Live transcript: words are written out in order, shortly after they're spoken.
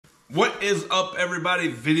What is up, everybody?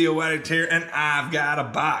 Video Addict here, and I've got a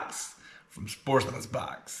box from Sportsman's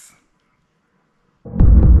Box.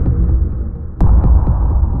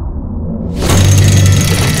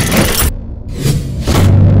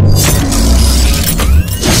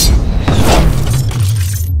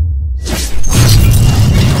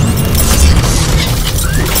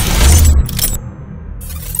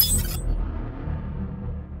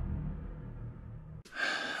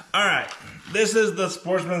 All right, this is the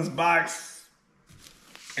Sportsman's Box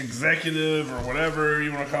Executive or whatever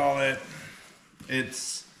you want to call it.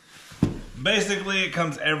 It's basically, it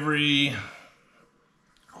comes every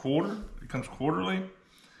quarter. It comes quarterly,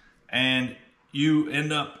 and you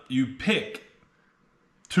pick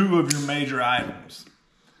two of your major items.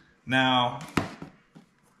 Now,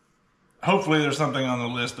 hopefully there's something on the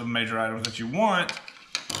list of major items that you want.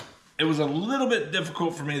 It was a little bit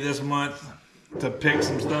difficult for me this month to pick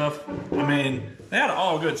some stuff. I mean, they had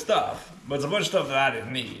all good stuff, but it's a bunch of stuff that I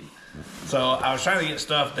didn't need. So I was trying to get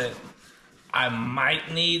stuff that I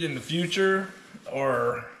might need in the future,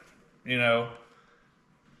 or, you know,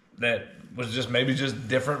 that was just maybe just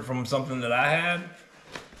different from something that I had.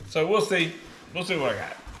 So we'll see. We'll see what I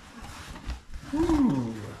got.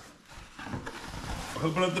 Ooh.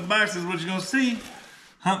 Open up the box is what you're gonna see.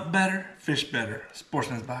 Hunt better, fish better.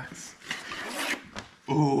 Sportsman's Box.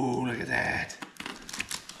 Ooh, look at that.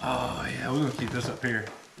 Oh yeah, we're gonna keep this up here.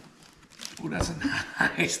 Ooh, that's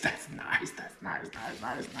nice. That's nice. That's nice.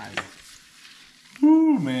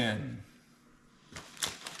 Ooh, man.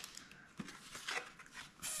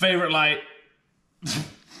 Favorite light.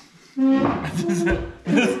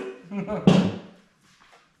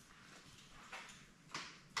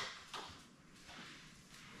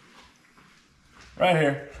 Right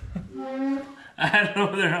here. I had it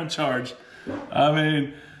over there on charge. I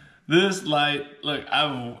mean, this light, look,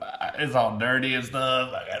 it's all dirty and stuff.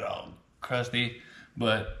 I got it all crusty,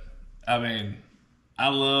 but I mean, I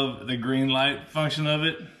love the green light function of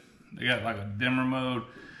it. They got like a dimmer mode,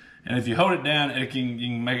 and if you hold it down, you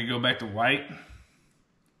can make it go back to white.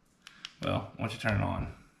 Well, once you turn it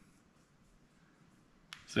on,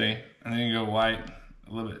 see, and then you go white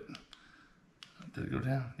a little bit. Did it go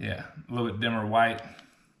down? Yeah, a little bit dimmer white,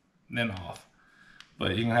 then off.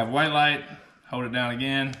 But you can have white light. Hold it down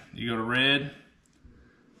again, you go to red.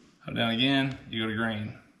 Hold it down again, you go to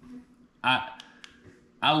green. I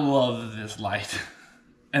love this light.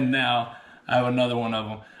 And now I have another one of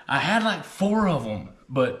them. I had like 4 of them,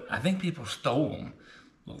 but I think people stole them,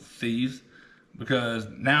 little thieves, because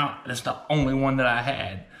now it's the only one that I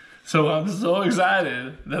had. So I'm so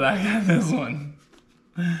excited that I got this one.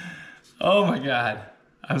 Oh my God,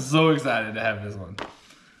 I'm so excited to have this one.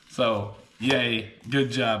 So, yay,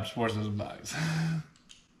 good job, Sportsman's Box.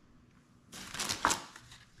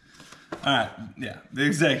 All right, yeah, the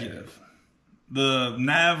Executive. The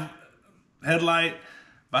nav headlight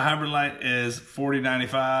by Hybrid Light is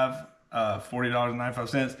 $40.95,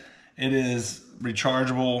 $40.95. It is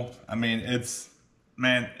rechargeable. I mean, it's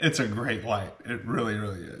a great light. It really,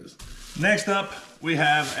 really is. Next up, we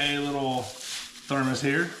have a little thermos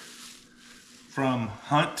here from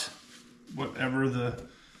Hunt, whatever the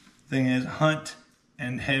thing is, Hunt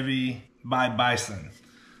and Heavy by Bison.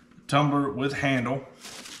 Tumbler with handle.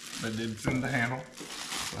 They did send the handle.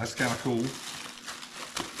 So that's kind of cool.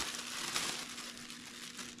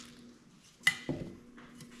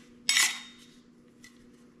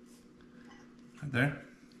 Right there.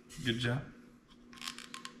 Good job.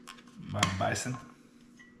 By Bison.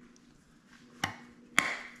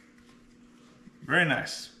 Very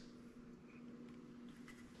nice.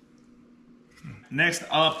 Next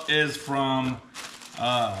up is from,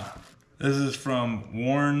 this is from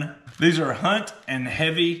Worn. These are Hunt and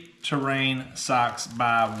Heavy Terrain Socks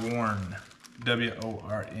by Worn,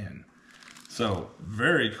 W-O-R-N. So,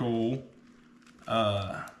 very cool.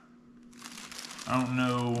 I don't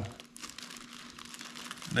know.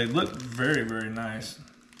 They look very, very nice.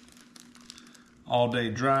 All day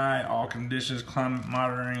dry, all conditions, climate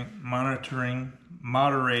moderating.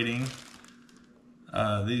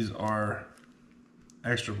 These are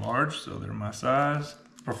extra large, so they're my size.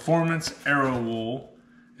 Performance Aero Wool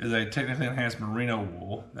is a technically enhanced merino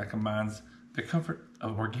wool that combines the comfort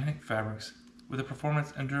of organic fabrics with the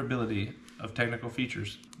performance and durability of technical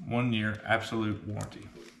features. 1 year absolute warranty.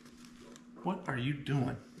 What are you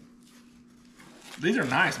doing? These are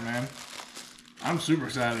nice, man. I'm super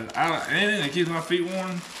excited. Anything that keeps my feet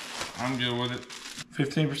warm, I'm good with it.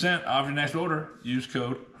 15% off your next order. Use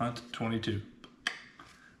code HUNT22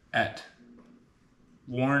 at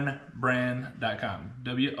wornbrand.com.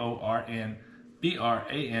 WORNBRAND.com.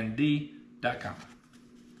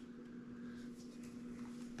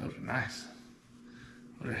 Those are nice.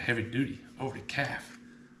 Those are heavy duty, over the calf.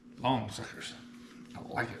 Long suckers. I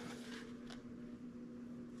like it.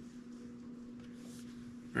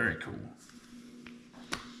 Very cool.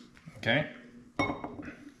 Okay.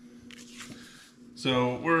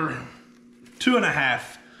 So we're 2.5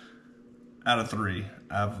 out of 3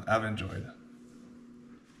 I've enjoyed.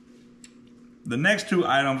 The next 2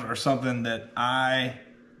 items are something that I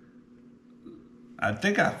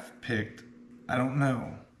think I've picked. I don't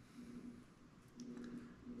know.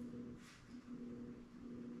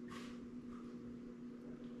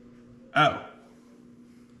 Oh.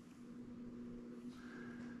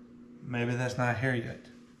 Maybe that's not here yet.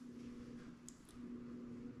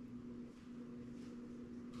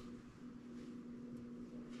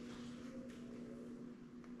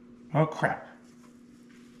 Oh crap.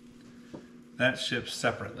 That ships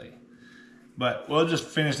separately. But we'll just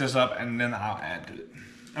finish this up and then I'll add to it.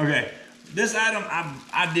 Okay, this item,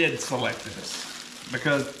 I did select this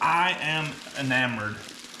because I am enamored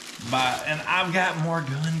by, and I've got more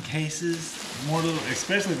gun cases, more little,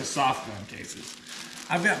 especially the soft gun cases.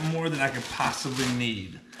 I've got more than I could possibly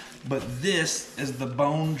need. But this is the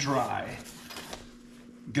bone dry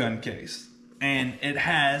gun case. And it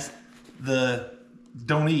has the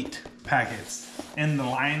don't eat packets in the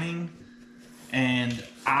lining. And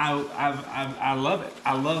I love it.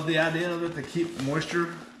 I love the idea of it to keep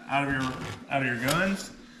moisture out of your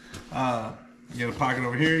guns. You got a pocket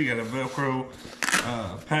over here. You got a Velcro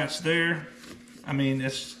patch there. I mean,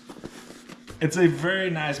 it's a very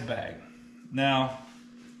nice bag. Now,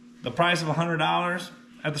 the price of $100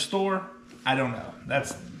 at the store, I don't know.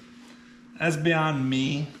 That's beyond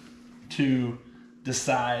me to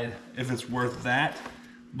decide if it's worth that.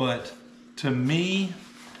 But to me,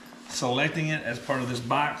 selecting it as part of this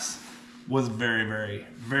box was very, very,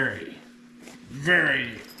 very,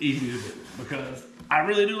 very easy to do because I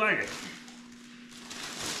really do like it.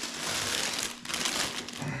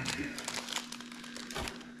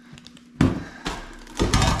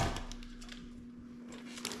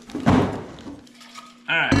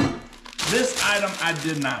 Alright, this item I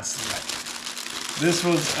did not select. This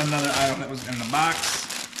was another item that was in the box.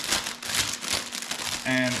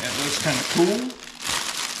 And it looks kind of cool.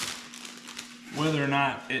 Whether or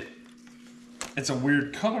not it's a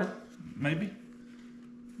weird color, maybe.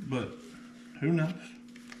 But who knows?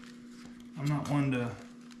 I'm not one to,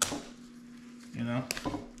 you know.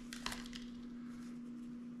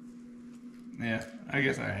 Yeah, I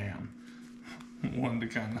guess I am. One to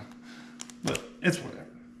kind of, but it's whatever.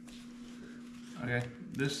 Okay,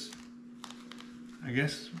 this, I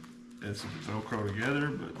guess it's Velcro together,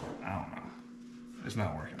 but I don't know. It's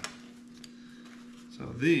not working. So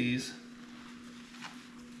these,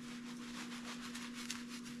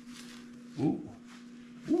 ooh,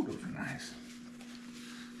 those are nice.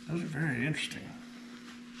 Those are very interesting.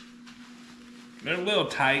 They're a little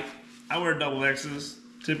tight. I wear double X's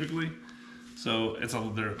typically, so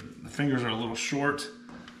the fingers are a little short,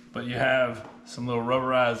 but you have some little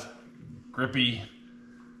rubberized, grippy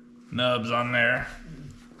nubs on there.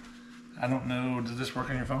 I don't know, does this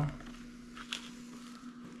work on your phone?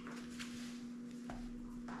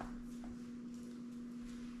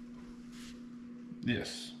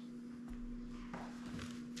 Yes.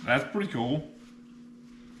 That's pretty cool.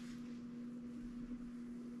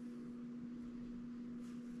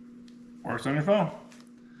 Works on your phone.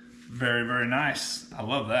 Very, very nice. I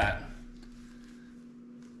love that.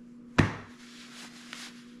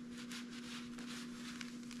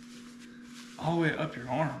 All the way up your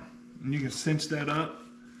arm. And you can cinch that up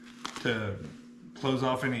to close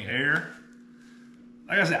off any air.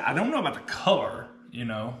 Like I said, I don't know about the color, you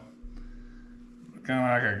know. Kind of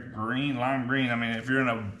like a green, lime green. I mean, if you're in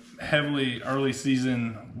a heavily early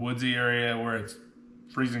season woodsy area where it's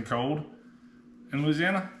freezing cold in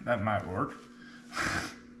Louisiana, that might work.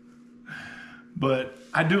 But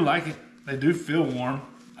I do like it. They do feel warm.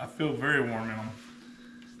 I feel very warm in them.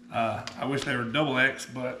 I wish they were double X,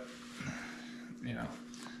 but you know,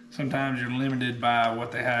 sometimes you're limited by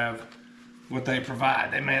what they have, what they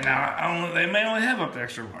provide. They may only have up to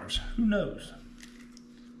extra large. Who knows?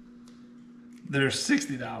 They're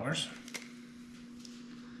 $60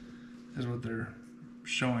 is what they're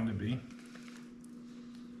showing to be,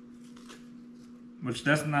 which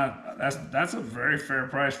that's a very fair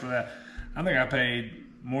price for that. I think I paid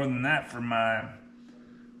more than that for my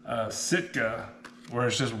Sitka, where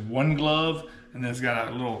it's just one glove and then it's got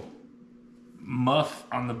a little muff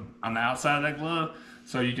on the outside of that glove,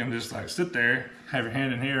 so you can just like sit there, have your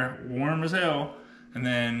hand in here, warm as hell, and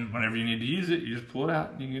then whenever you need to use it, you just pull it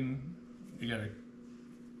out and you got a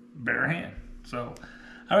bare hand. So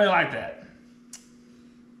I really like that.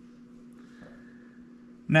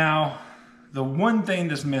 Now, the one thing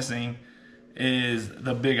that's missing is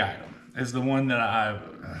the big item. It's the one that I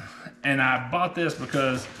bought this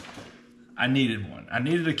because I needed one. I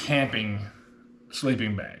needed a camping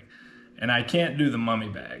sleeping bag, and I can't do the mummy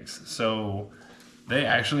bags. So they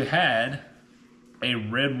actually had a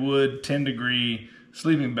redwood 10-degree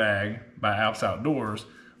sleeping bag by Alps Outdoors,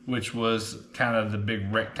 which was kind of the big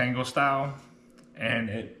rectangle style,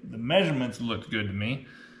 and the measurements looked good to me.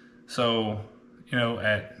 So, you know,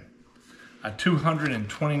 at a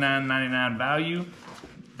 $229.99 value,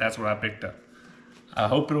 that's what I picked up. I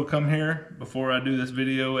hope it'll come here before I do this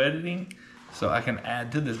video editing so I can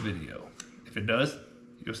add to this video. If it does,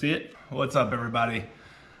 you'll see it. What's up, everybody?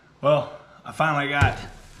 Well, I finally got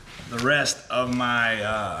the rest of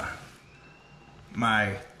my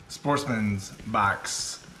my Sportsman's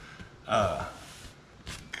box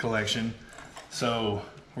collection. So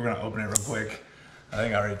we're gonna open it real quick. I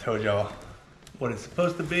think I already told y'all what it's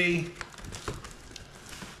supposed to be.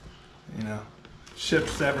 You know, shipped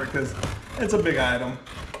separate because it's a big item.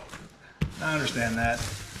 I understand that.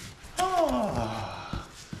 Oh,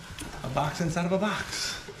 a box inside of a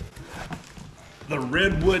box. The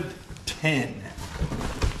Redwood 10.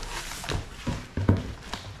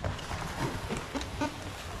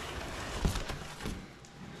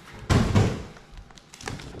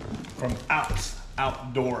 From Alps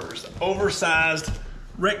Outdoors. Oversized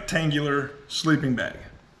rectangular sleeping bag.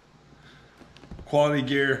 Quality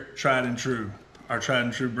gear, tried and true. Our tried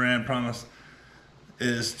and true brand promise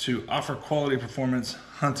is to offer quality performance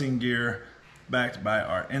hunting gear backed by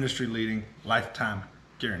our industry-leading lifetime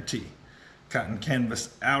guarantee. Cotton canvas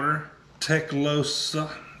outer, Techloft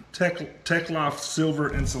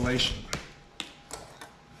silver insulation.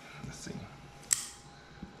 Let's see.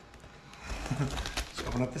 Let's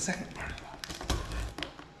open up the second part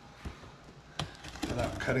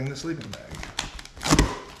without cutting the sleeping bag.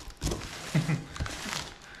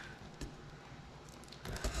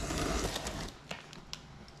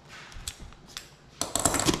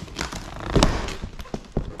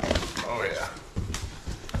 Oh yeah,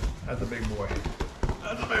 that's a big boy.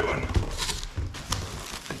 That's a big one.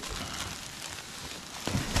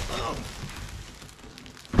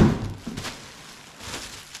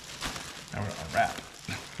 Now we're gonna wrap.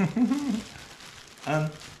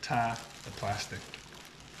 Untie the plastic.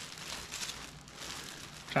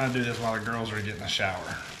 Trying to do this while the girls are getting a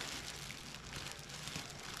shower.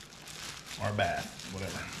 Or a bath,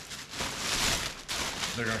 whatever.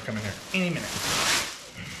 They're gonna come in here any minute.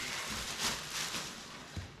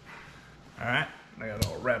 All right, I got it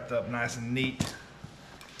all wrapped up nice and neat.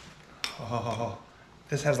 Oh,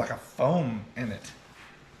 this has like a foam in it,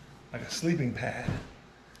 like a sleeping pad.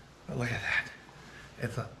 But look at that.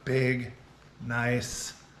 It's a big,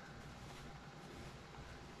 nice,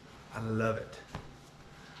 I love it.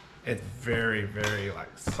 It's very, very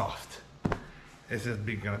like soft. It's just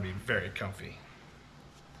gonna be very comfy.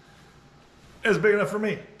 It's big enough for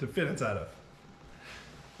me to fit inside of.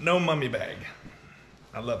 No mummy bag.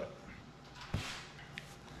 I love it.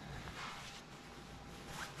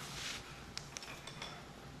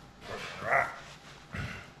 Right.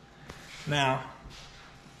 Now,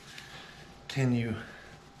 can you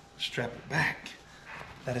strap it back?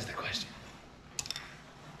 That is the question.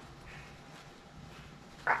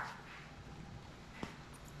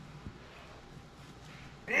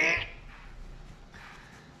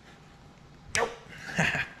 Nope.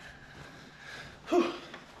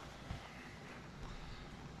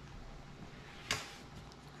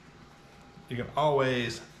 You can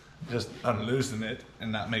always just unloosen it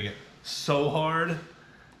and not make it so hard,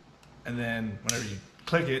 and then whenever you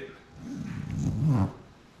click it,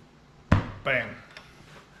 bam.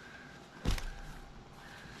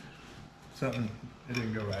 Something, it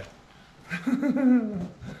didn't go right.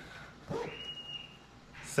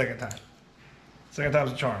 Second time. Second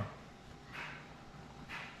time's a charm.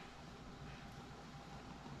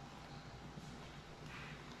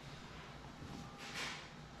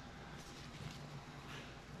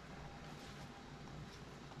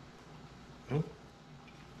 Oh.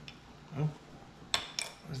 Oh.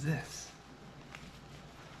 What's this?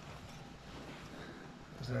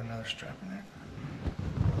 Is there another strap in there?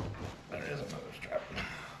 There is another strap.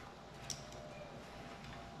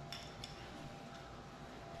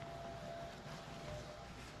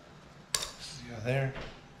 So you go there.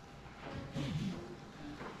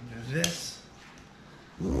 Do this.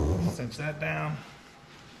 Cinch that down.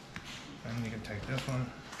 And you can take this one.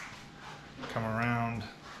 Come around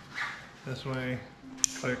this way.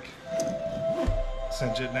 Click.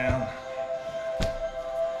 Cinch it down.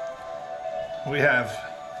 We have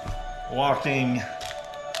walking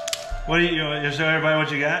What do you want to show everybody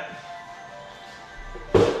what you got?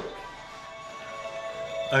 Look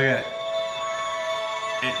at it.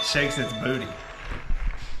 It shakes its booty.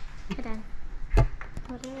 Hold on.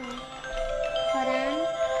 Hold on. Hold on.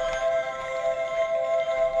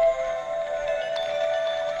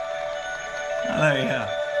 Oh, there you go.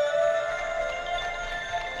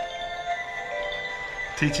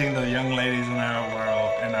 Teaching the young ladies in our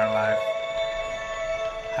world, in our life,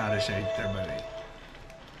 how to shake their booty.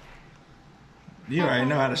 You already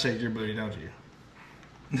know how to shake your booty, don't you?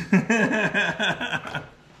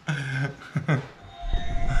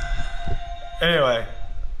 Anyway,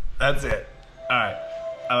 that's it. All right,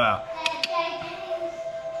 I'm out.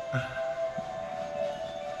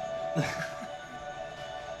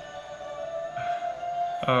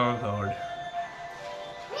 Oh, Lord.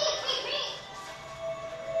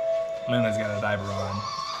 Luna's got a diaper on.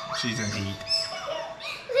 She's in heat.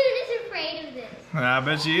 Luna's afraid of this. I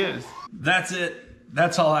bet she is. That's it.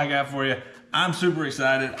 That's all I got for you. I'm super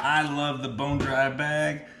excited. I love the bone dry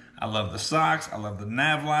bag. I love the socks. I love the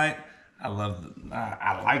nav light. I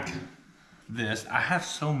like this. I have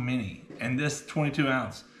so many. And this 22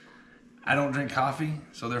 ounce. I don't drink coffee,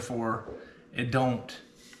 so therefore it don't.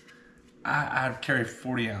 I carry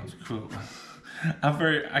 40 ounce.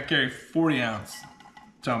 I carry 40 ounce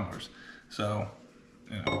tumblers. So,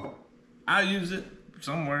 you know, I use it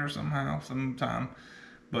somewhere, somehow, sometime.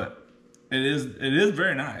 But it is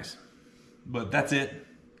very nice. But that's it.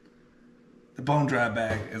 The bone dry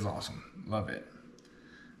bag is awesome. Love it.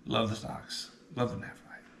 Love the socks. Love the nav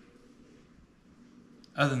light.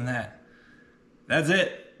 Other than that, that's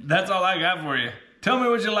it. That's all I got for you. Tell me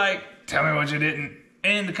what you like. Tell me what you didn't.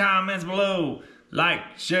 In the comments below.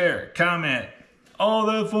 Like, share, comment, all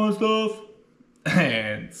that fun stuff.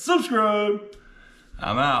 And subscribe.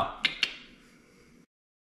 I'm out.